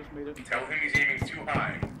high. Tell him he's aiming too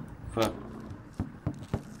high. Fuck.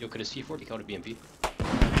 Yo, could a C4 be called a BMP? He's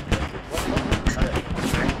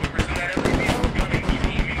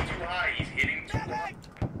aiming too high. He's hitting too high.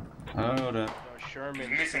 Hold up. He's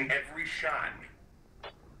missing every shot.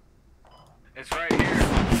 It's right here.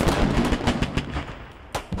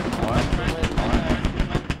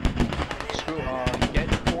 Screw, get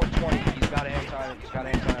 420. He's got an anti-tank.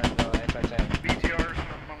 BTR's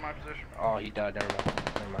on my position. Oh, he died. Never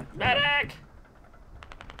mind. Medic!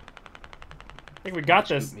 I think we got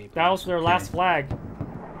this. That was their last flag.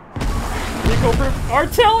 Vehicle proof.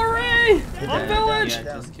 Artillery! On village!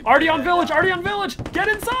 Already on village, already on village! Get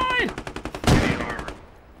inside!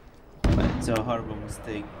 It's a horrible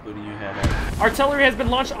mistake putting your head out. Artillery has been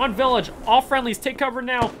launched on village. All friendlies, take cover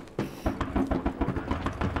now.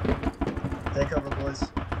 Take cover, boys.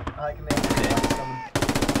 High command.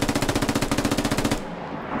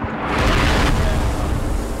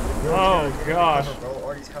 Oh gosh.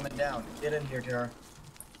 Artie's coming down. Get in here, Tara.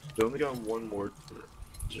 We only got one more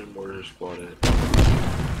gym mortar squad in.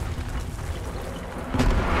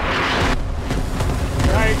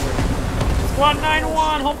 Right. Squad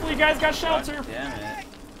 9-1. Hopefully you guys got shelter. Damn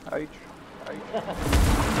it.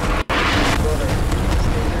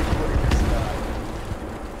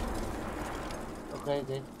 Okay,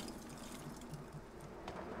 dude.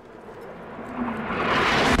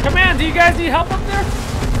 Command, do you guys need help up there?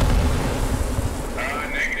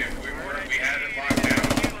 Negative. We had it locked down.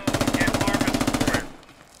 Get armor support.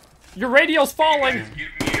 Your radio's falling. Give me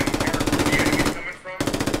where the enemy coming from.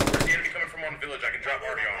 Where's the enemy coming from on village? I can drop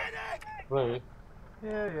Artie on. Wait.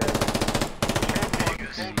 Yeah.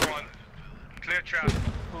 Hold on. Clear traffic.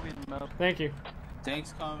 Thank you.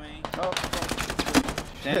 Tanks coming. Oh,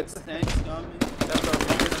 Tanks coming.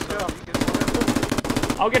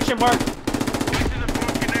 I'll get you, Mark. This is a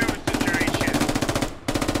broken arrow situation.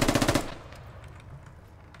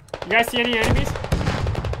 You guys see any enemies?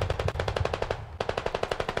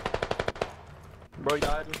 Bro, he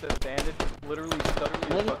died with a bandage, literally stuck in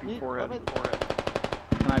his fucking forehead.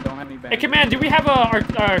 And I don't have any Hey, bandage. Command, do we have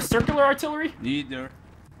a circular artillery? Neither.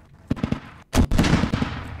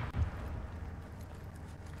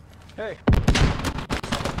 Hey.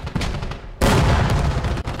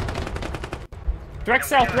 Direct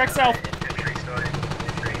south, direct south. Infantry starting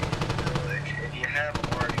infantry village. If you have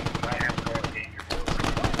Artie, you might have to go and get your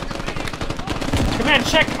Command,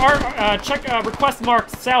 check request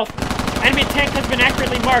marked south. Enemy tank has been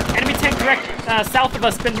accurately marked. Enemy tank direct south of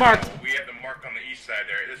us been marked. We have the mark on the east side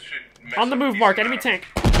there. This should mess On the up move, east Mark. side. Enemy tank.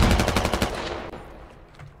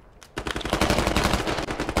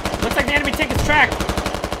 Looks like the enemy tank is tracked.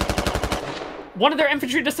 One of their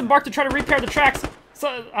infantry disembarked to try to repair the tracks.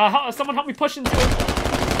 So, someone help me push into it.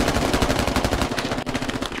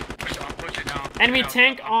 Enemy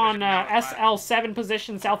tank on SL7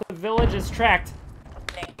 position south of the village is tracked.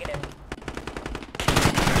 That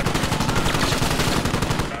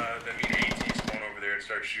means AT's going over there and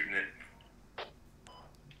start shooting it.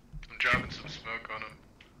 I'm dropping some smoke on him.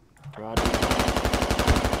 Roger.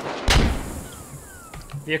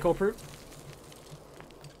 Vehicle approved.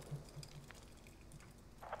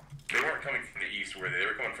 They weren't coming from east, were they? They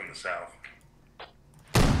were coming from the south.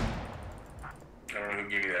 I don't know who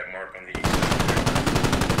gave me that mark on the east.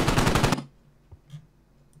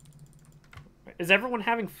 Is everyone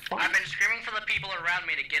having fun? I've been screaming for the people around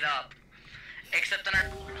me to get up. Except in our...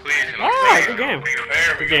 Please. Oh, good game.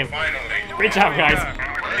 There we Good go, game. finally. Great job, guys.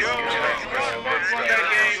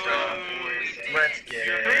 Let's get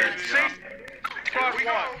it. Squad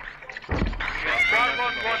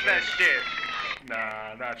one won that shit.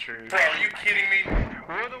 Nah, not true. Bro, are you kidding me?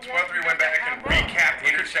 Squad 3 went back and recapped the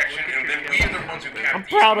intersection, and then we are the ones who capped I'm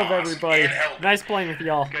proud of these everybody. and held. Nice playing with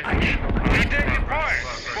y'all. We did the part.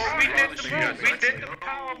 Well, we did the move. We did the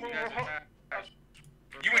power move.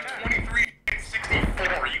 You went 23 and 64.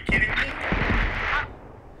 Are you kidding me?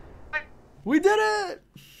 We did it!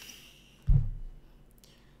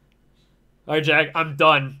 Alright, Jack, I'm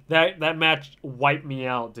done. That match wiped me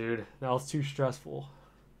out, dude. That was too stressful.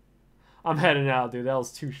 I'm heading out, dude. That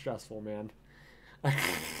was too stressful, man.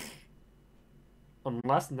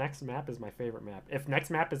 Unless next map is my favorite map. If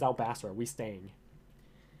next map is Albastra, we staying.